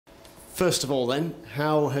First of all then,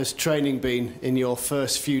 how has training been in your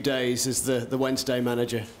first few days as the Wednesday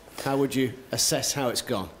manager? How would you assess how it's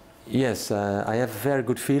gone? Yes, I have a very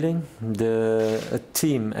good feeling. The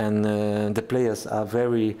team and the players are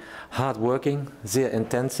very hard working. Very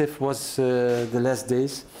intensive was the last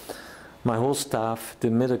days. My whole staff,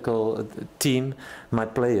 the medical team, my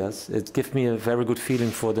players, it gives me a very good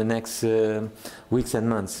feeling for the next weeks and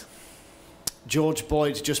months. George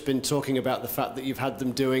Boyd's just been talking about the fact that you've had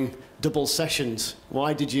them doing double sessions.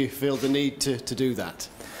 Why did you feel the need to do that?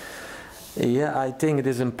 Yeah, I think it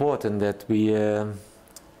is important that we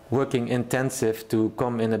working intensive to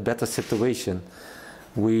come in a better situation.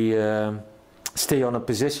 We stay on a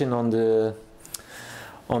position on the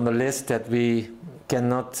list that we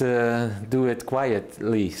cannot do it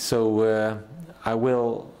quietly. So I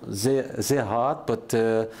will sehr hard, but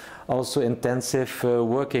also intensive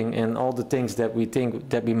working in all the things that we think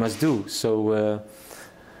that we must do. So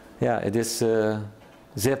yeah, it is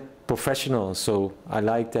sehr professional. So I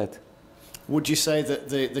like that. Would you say that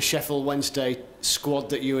the Sheffield Wednesday squad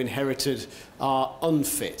that you inherited are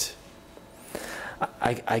unfit?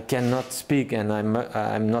 I cannot speak, and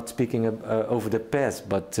I'm not speaking over the past,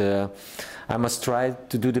 but I must try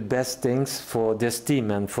to do the best things for this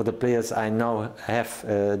team and for the players I now have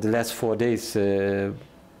the last 4 days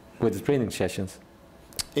with the training sessions.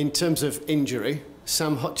 In terms of injury,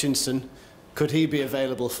 Sam Hutchinson, could he be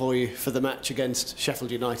available for you for the match against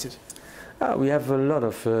Sheffield United? We have a lot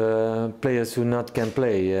of players who not can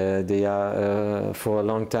play. They are for a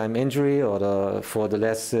long time injury, or for the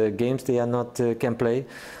last games they are not can play.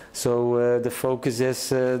 So the focus is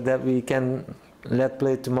that we can let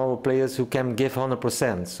play tomorrow players who can give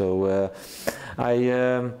 100%. So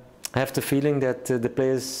I have the feeling that the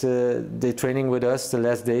players they training with us the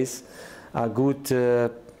last days are good,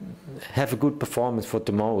 have a good performance for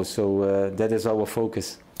tomorrow. So that is our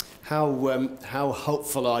focus. How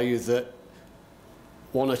hopeful are you that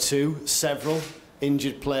one or two, several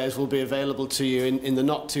injured players will be available to you in the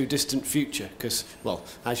not too distant future? Because, well,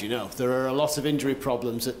 as you know, there are a lot of injury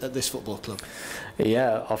problems at this football club.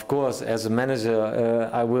 Yeah, of course, as a manager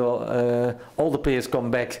I will all the players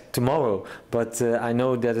come back tomorrow, but I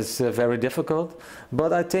know that it's very difficult.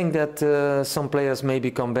 But I think that some players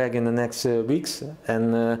maybe come back in the next weeks,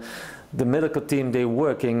 and the medical team, they're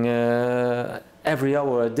working every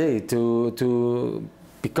hour a day to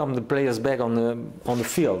become the players back on the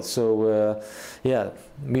field. So yeah,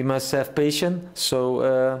 we must have patience.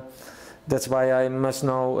 So that's why I must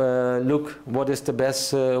now look what is the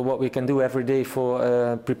best what we can do every day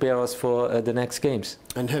for prepare us for the next games.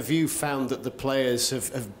 And have you found that the players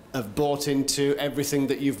have bought into everything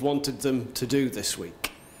that you've wanted them to do this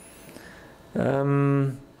week?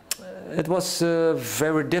 It was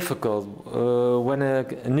very difficult when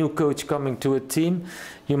a new coach coming to a team.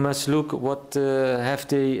 You must look what have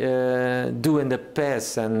they do in the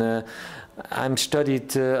past, and I'm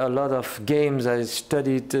studied a lot of games. I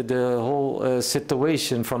studied the whole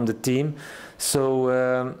situation from the team, so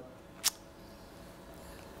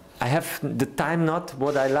I have the time not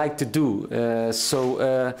what I like to do.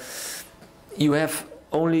 So you have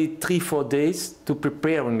only 3-4 days to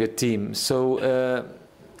preparing the team. So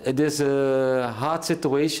it is a hard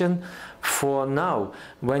situation for now.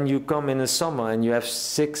 When you come in the summer and you have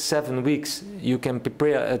 6-7 weeks, you can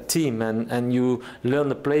prepare a team and you learn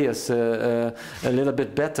the players a little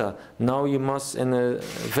bit better. Now you must, in a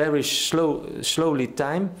very slowly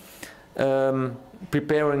time,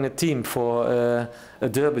 preparing a team for a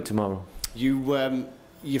derby tomorrow.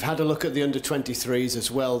 You've had a look at the under-23s as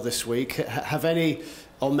well this week. Have any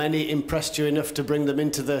or many impressed you enough to bring them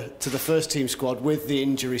into the first team squad with the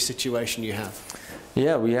injury situation you have?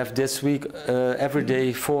 Yeah, we have this week every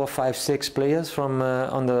day 4, 5, 6 players from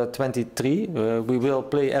under 23. We will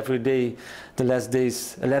play every day the last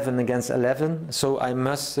days 11 against 11. So I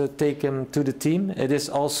must take them to the team. It is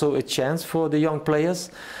also a chance for the young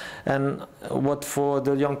players. And what for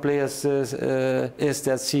the young players is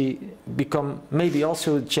that she become maybe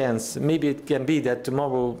also a chance. Maybe it can be that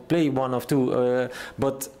tomorrow play 1 or 2,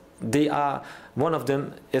 but they are, one of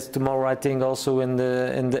them is tomorrow, I think, also in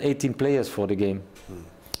the 18 players for the game.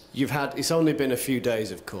 It's only been a few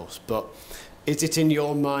days, of course, but is it in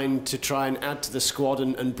your mind to try and add to the squad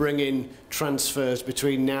and bring in transfers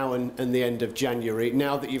between now and the end of January,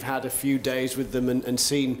 now that you've had a few days with them and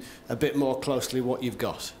seen a bit more closely what you've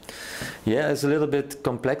got? Yeah, it's a little bit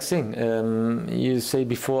complexing. You say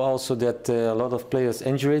before also that a lot of players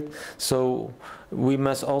injured, so we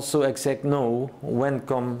must also exact know when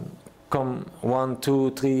come 1,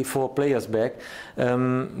 2, 3, 4 players back.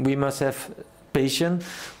 We must have patience,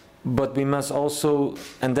 but we must also,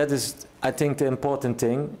 and that is I think the important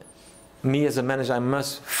thing, me as a manager, I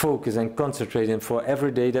must focus and concentrate in for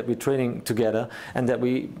every day that we're training together and that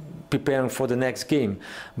we preparing for the next game.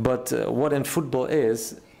 But what in football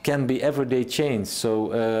is can be everyday change.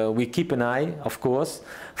 So we keep an eye, of course,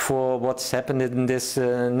 for what's happened in this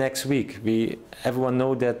next week. Everyone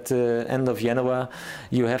know that end of January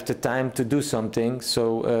you have the time to do something.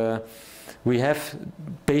 So we have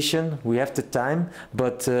patience, we have the time,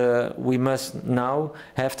 but we must now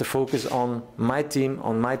have to focus on my team,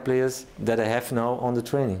 on my players that I have now on the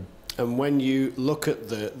training. And when you look at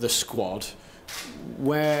the squad,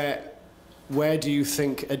 where do you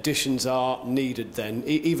think additions are needed then,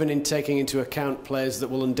 even in taking into account players that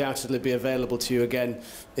will undoubtedly be available to you again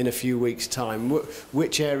in a few weeks' time?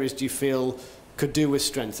 Which areas do you feel could do with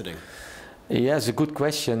strengthening? Yeah, it's a good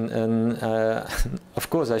question, and of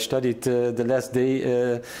course I studied the last day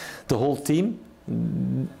the whole team.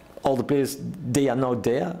 All the players, they are now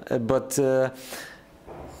there, but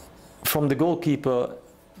from the goalkeeper,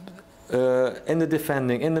 in the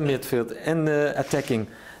defending, in the midfield, in the attacking,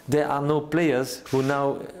 there are no players who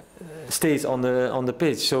now stays on the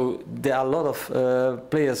pitch. So there are a lot of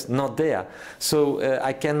players not there. So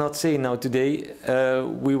I cannot say now today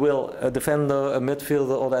we will a defender, a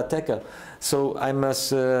midfielder, or the attacker. So I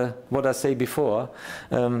must, what I say before,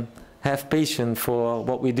 have patience for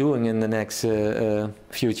what we're doing in the next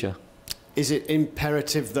future. Is it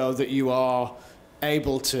imperative though that you are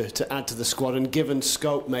able to add to the squad, and given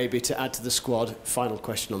scope maybe to add to the squad, final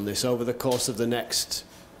question on this, over the course of the next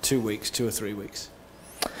 2 weeks, 2 or 3 weeks?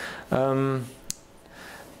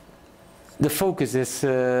 The focus is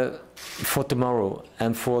for tomorrow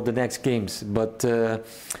and for the next games, but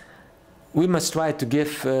we must try to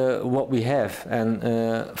give what we have, and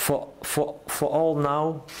for all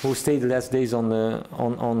now who stay the last days on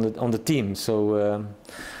the team. So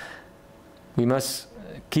we must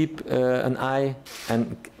keep an eye,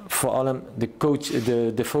 and for all the coach,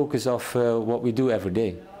 the focus of what we do every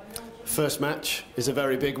day. First match is a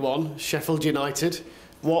very big one, Sheffield United.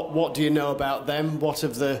 What do you know about them? What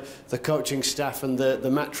have the coaching staff and the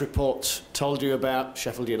match reports told you about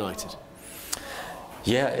Sheffield United?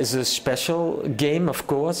 Yeah, it's a special game, of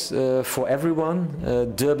course, for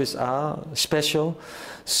everyone. Derbies are special,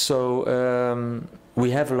 so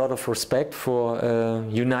we have a lot of respect for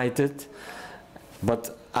United.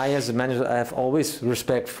 But I, as a manager, I have always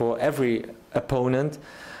respect for every opponent.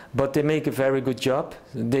 But they make a very good job.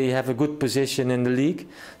 They have a good position in the league,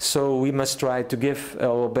 so we must try to give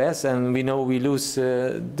our best. And we know we lose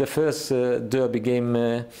the first derby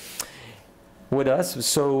game with us,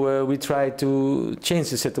 so we try to change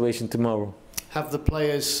the situation tomorrow. Have the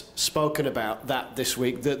players spoken about that this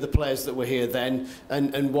week, the players that were here then,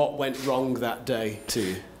 and what went wrong that day to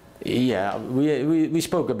you? Yeah, we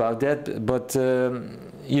spoke about that, but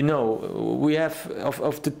you know, we have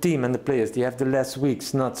of the team and the players, they have the last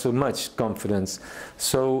weeks not so much confidence.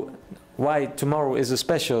 So why tomorrow is a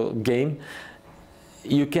special game,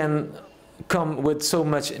 you can come with so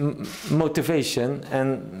much motivation,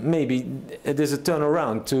 and maybe it is a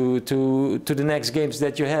turnaround to the next games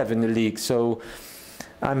that you have in the league. So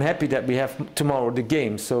I'm happy that we have tomorrow the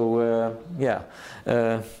game. So yeah,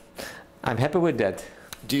 I'm happy with that.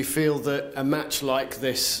 Do you feel that a match like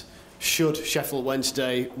this, should Sheffield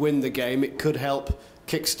Wednesday win the game, it could help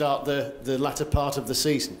kickstart the latter part of the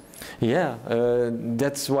season? Yeah,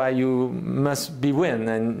 that's why you must be win,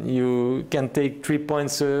 and you can take 3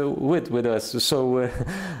 points with us. So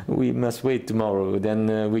we must wait tomorrow,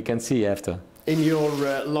 then we can see after. In your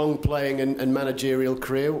long playing and managerial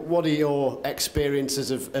career, what are your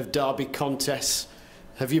experiences of derby contests?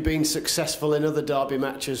 Have you been successful in other derby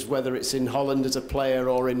matches, whether it's in Holland as a player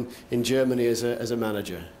or in Germany as a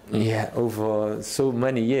manager? Yeah, over so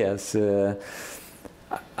many years.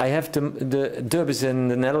 I have the derbies in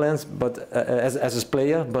the Netherlands, but as a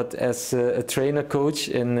player, but as a trainer coach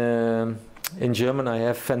in Germany, I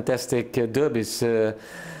have fantastic derbies.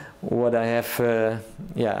 What I have,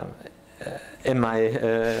 yeah, in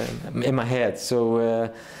my head.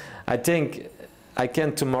 So I think I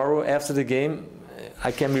can tomorrow after the game,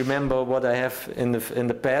 I can remember what I have in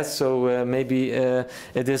the past. So maybe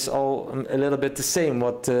it is all a little bit the same.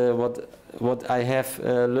 What I have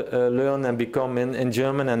learned and become in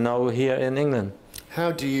German and now here in England.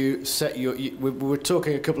 How do you set we were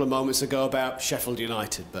talking a couple of moments ago about Sheffield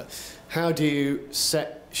United, but how do you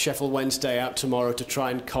set Sheffield Wednesday out tomorrow to try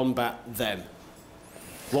and combat them?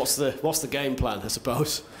 What's the game plan, I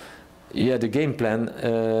suppose? Yeah, the game plan.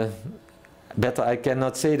 Better I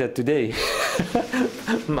cannot say that today.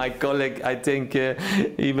 My colleague, I think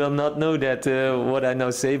he will not know that what I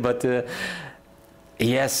now say, but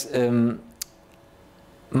yes,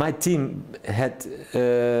 my team had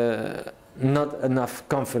not enough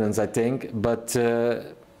confidence, I think, but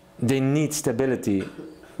they need stability.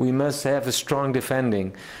 We must have a strong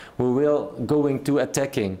defending. We will go into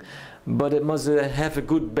attacking, but it must have a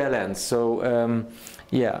good balance. So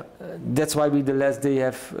yeah, that's why we the last day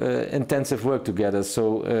have intensive work together.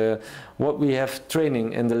 So what we have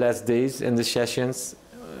training in the last days in the sessions,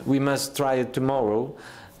 we must try it tomorrow,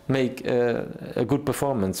 make a good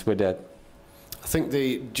performance with that. I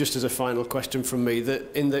think just as a final question from me,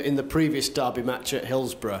 that in the previous derby match at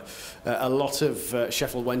Hillsborough, a lot of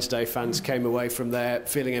Sheffield Wednesday fans came away from there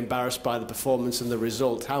feeling embarrassed by the performance and the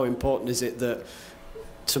result. How important is it that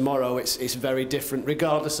tomorrow it's very different,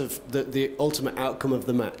 regardless of the ultimate outcome of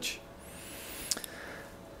the match?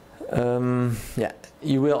 Yeah,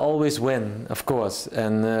 you will always win, of course,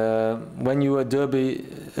 and when you a derby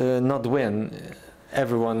not win,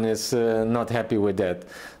 everyone is not happy with that.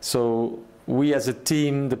 So we as a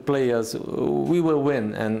team, the players, we will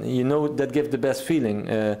win, and you know that gives the best feeling,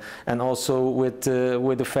 and also with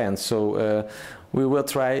the fans. So we will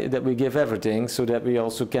try that we give everything so that we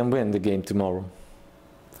also can win the game tomorrow.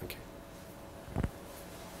 Thank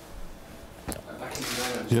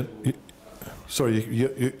you. Sorry,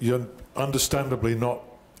 you're understandably not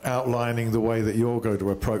outlining the way that you're going to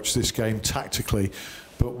approach this game tactically,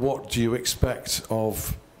 but what do you expect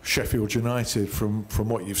of Sheffield United from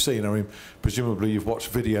what you've seen? I mean, presumably you've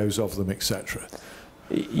watched videos of them, etc.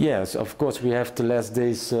 Yes, of course we have the last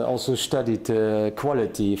days also studied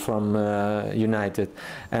quality from United,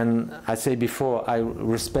 and I say before I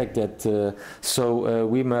respect that, so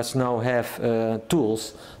we must now have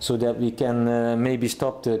tools so that we can maybe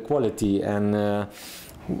stop the quality, and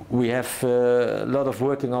we have a lot of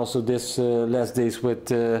working also this last days with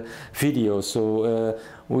video, so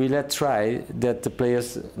we let's try that the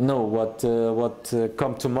players know what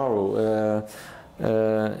come tomorrow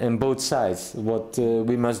in both sides, what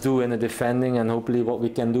we must do in the defending and hopefully what we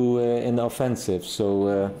can do in the offensive.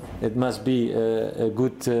 So it must be a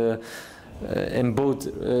good in both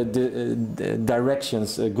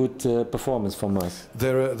directions, a good performance from us.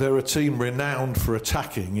 They're a team renowned for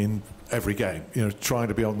attacking in every game, you know, trying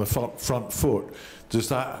to be on the front foot. Does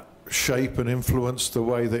that shape and influence the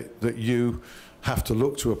way that you have to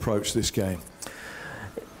look to approach this game?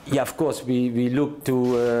 Yeah, of course, we look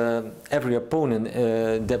to every opponent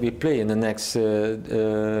that we play in the next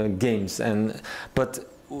games, but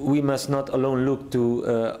we must not alone look to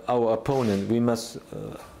our opponent. We must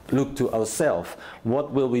look to ourselves.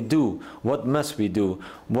 What will we do? What must we do?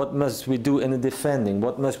 What must we do in the defending?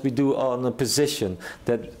 What must we do on a position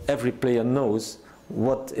that every player knows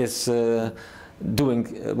what is doing,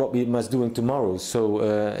 what we must do tomorrow. So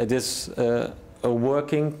it is a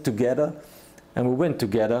working together, and we win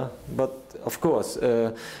together. But of course,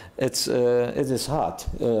 it is hard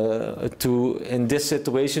to in this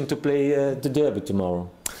situation to play the derby tomorrow.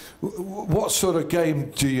 What sort of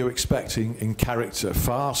game do you expect in character?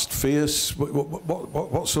 Fast, fierce?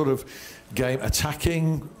 What sort of game?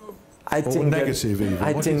 Attacking? I think negative even?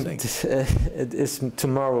 I think it is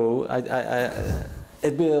tomorrow.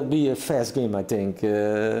 It will be a fast game, I think.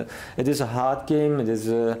 It is a hard game. It is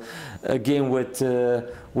a game with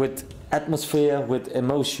atmosphere, with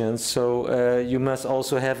emotions. So you must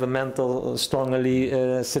also have a mental,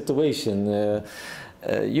 strongly situation.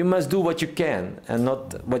 You must do what you can and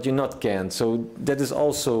not what you not can. So that is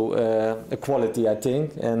also a quality, I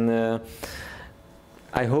think. And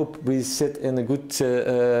I hope we sit in a good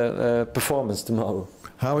performance tomorrow.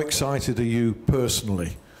 How excited are you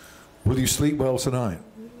personally? Will you sleep well tonight?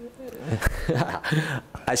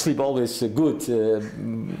 I sleep always good,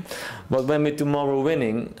 but when we're tomorrow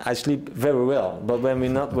winning, I sleep very well. But when we're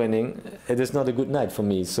not winning, it is not a good night for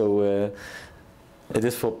me. So it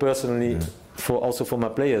is for personally, also for my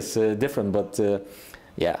players, different. But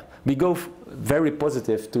yeah, we go very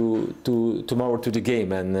positive to tomorrow to the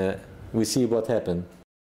game, and we see what happens.